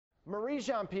Marie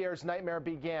Jean-Pierre's nightmare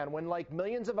began when, like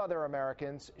millions of other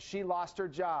Americans, she lost her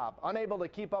job. Unable to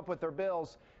keep up with her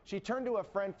bills, she turned to a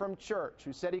friend from church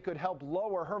who said he could help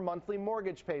lower her monthly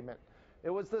mortgage payment. It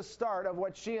was the start of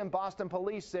what she and Boston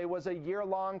police say was a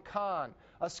year-long con,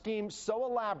 a scheme so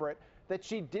elaborate that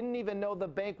she didn't even know the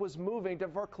bank was moving to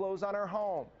foreclose on her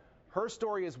home. Her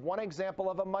story is one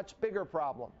example of a much bigger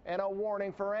problem and a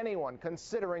warning for anyone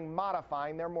considering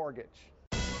modifying their mortgage.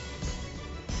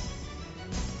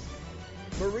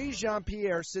 Marie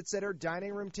Jean-Pierre sits at her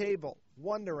dining room table,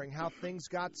 wondering how things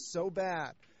got so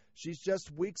bad. She's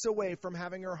just weeks away from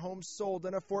having her home sold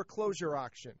in a foreclosure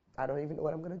auction. I don't even know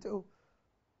what I'm going to do.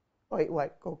 Wait,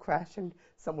 what, go crash in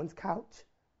someone's couch?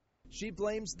 She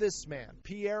blames this man,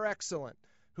 Pierre Excellent,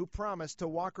 who promised to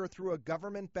walk her through a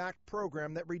government-backed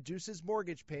program that reduces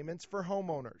mortgage payments for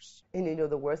homeowners. And you know,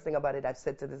 the worst thing about it, I've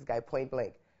said to this guy point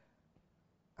blank,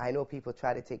 I know people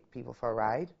try to take people for a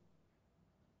ride.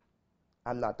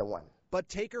 I'm not the one. But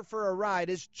take her for a ride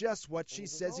is just what she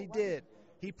says he did.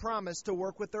 He promised to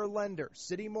work with their lender,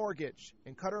 City Mortgage,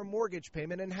 and cut her mortgage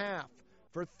payment in half.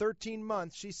 For 13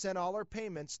 months, she sent all her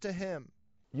payments to him.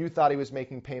 You thought he was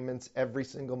making payments every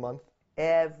single month?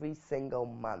 Every single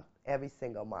month. Every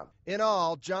single month. In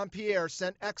all, Jean-Pierre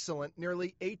sent Excellent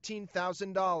nearly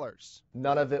 $18,000.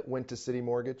 None of it went to City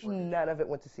Mortgage? None of it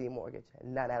went to City Mortgage.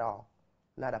 None at all.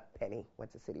 Not a penny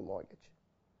went to City Mortgage.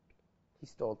 He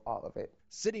stole all of it.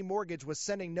 City Mortgage was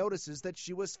sending notices that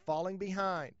she was falling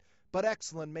behind, but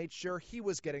Excellent made sure he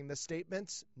was getting the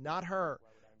statements, not her.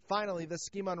 Finally, the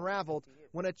scheme unraveled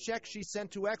when a check she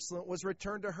sent to Excellent was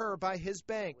returned to her by his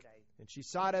bank, and she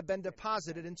saw it had been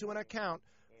deposited into an account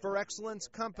for Excellent's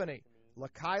company,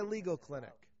 Lakai Legal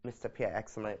Clinic. Mr. Pierre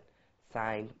Excellent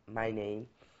signed my name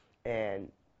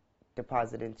and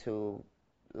deposited into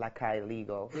Lakai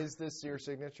Legal. Is this your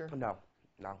signature? No.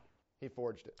 He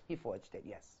forged it? He forged it,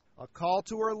 yes. A call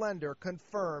to her lender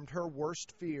confirmed her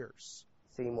worst fears.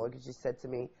 City Mortgage just said to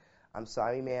me, I'm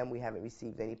sorry, ma'am, we haven't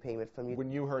received any payment from you.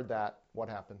 When you heard that, what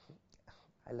happened?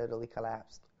 I literally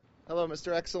collapsed. Hello,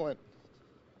 Mr. Excellent.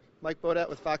 Mike Beaudet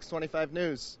with Fox 25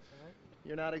 News.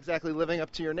 You're not exactly living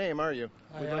up to your name, are you?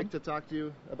 We'd like to talk to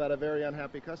you about a very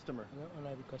unhappy customer.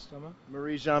 Unhappy customer.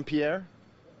 Marie Jean-Pierre.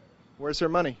 Where's her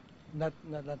money? Not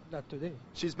today.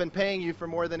 She's been paying you for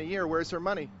more than a year. Where's her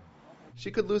money? She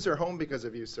could lose her home because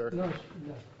of you, sir. No.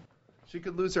 She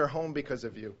could lose her home because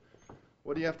of you.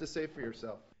 What do you have to say for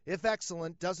yourself? If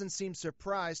Excellent doesn't seem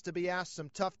surprised to be asked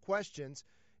some tough questions,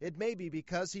 it may be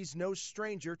because he's no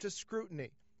stranger to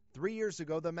scrutiny. 3 years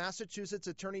ago, the Massachusetts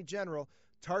Attorney General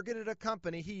targeted a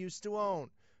company he used to own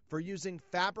for using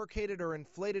fabricated or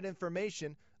inflated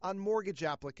information on mortgage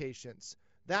applications.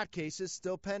 That case is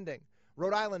still pending.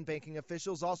 Rhode Island banking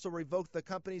officials also revoked the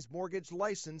company's mortgage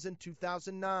license in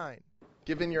 2009.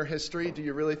 Given your history, do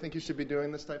you really think you should be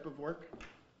doing this type of work?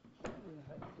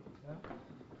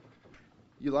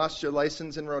 You lost your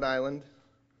license in Rhode Island.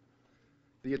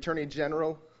 The Attorney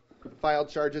General filed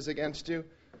charges against you.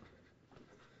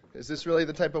 Is this really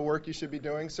the type of work you should be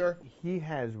doing, sir? He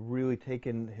has really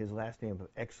taken his last name of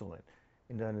Excellent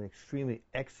and done an extremely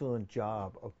excellent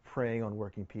job of preying on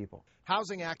working people.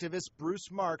 Housing activist Bruce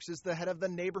Marks is the head of the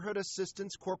Neighborhood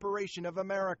Assistance Corporation of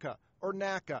America, or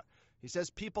NACA. He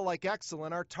says people like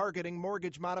Excellent are targeting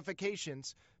mortgage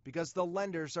modifications because the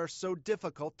lenders are so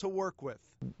difficult to work with.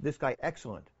 This guy,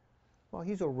 Excellent, well,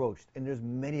 he's a roast, and there's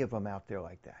many of them out there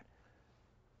like that.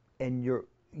 And you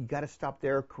got to stop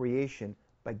their creation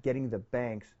by getting the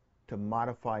banks to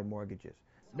modify mortgages.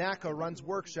 NACA runs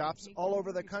workshops all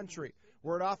over the country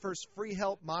where it offers free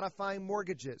help modifying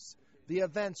mortgages. The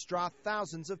events draw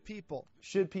thousands of people.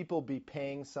 Should people be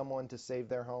paying someone to save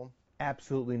their home?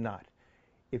 Absolutely not.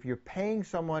 If you're paying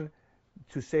someone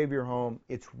to save your home,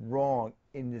 it's wrong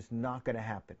and it's not going to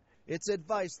happen. It's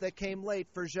advice that came late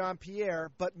for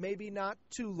Jean-Pierre, but maybe not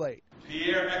too late.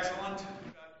 Pierre Excellent.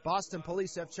 Boston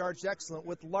police have charged Excellent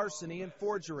with larceny and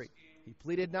forgery. He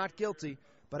pleaded not guilty,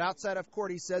 but outside of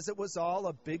court he says it was all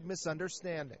a big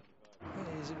misunderstanding.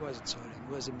 It wasn't sorry.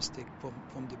 It was a mistake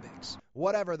from the banks.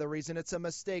 Whatever the reason, it's a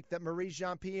mistake that Marie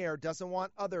Jean-Pierre doesn't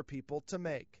want other people to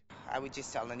make. I would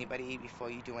just tell anybody before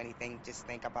you do anything, just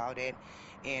think about it.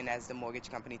 And as the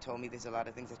mortgage company told me, there's a lot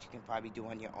of things that you can probably do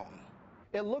on your own.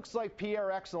 It looks like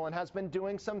Pierre Excellent has been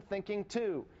doing some thinking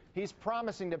too. He's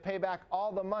promising to pay back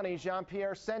all the money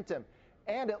Jean-Pierre sent him.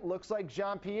 And it looks like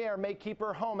Jean-Pierre may keep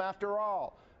her home after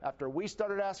all. After we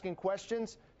started asking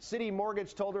questions, City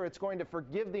Mortgage told her it's going to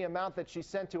forgive the amount that she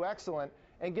sent to Excellent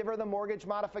and give her the mortgage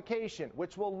modification,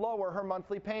 which will lower her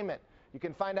monthly payment. You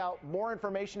can find out more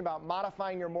information about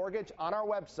modifying your mortgage on our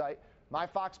website,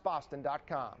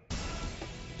 myfoxboston.com.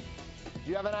 Do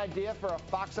you have an idea for a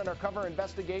Fox Undercover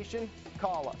investigation?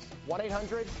 Call us,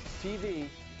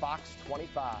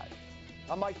 1-800-TV-FOX25.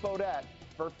 I'm Mike Beaudet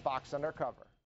for Fox Undercover.